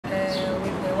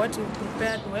that we've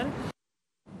prepared well.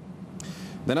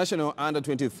 The national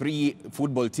under-23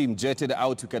 football team jetted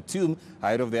out to Khartoum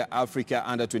ahead of their Africa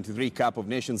Under-23 Cup of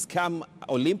Nations CAM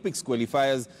Olympics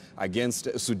qualifiers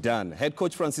against Sudan. Head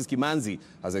coach Francis Kimanzi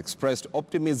has expressed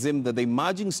optimism that the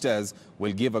emerging stars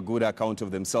will give a good account of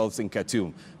themselves in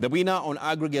Khartoum. The winner on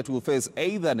aggregate will face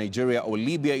either Nigeria or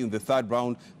Libya in the third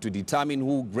round to determine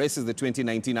who graces the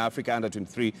 2019 Africa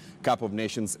Under-23 Cup of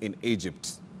Nations in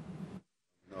Egypt.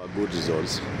 Good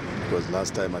results, because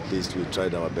last time at least we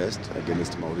tried our best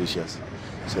against Mauritius.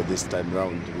 So this time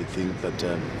round we think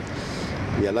that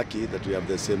we are lucky that we have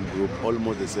the same group,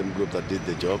 almost the same group that did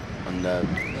the job. And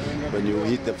when you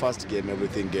hit the first game,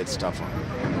 everything gets tougher.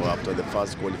 After the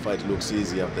first qualifier it looks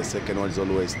easier, the second one is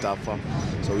always tougher.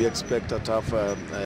 So we expect a tough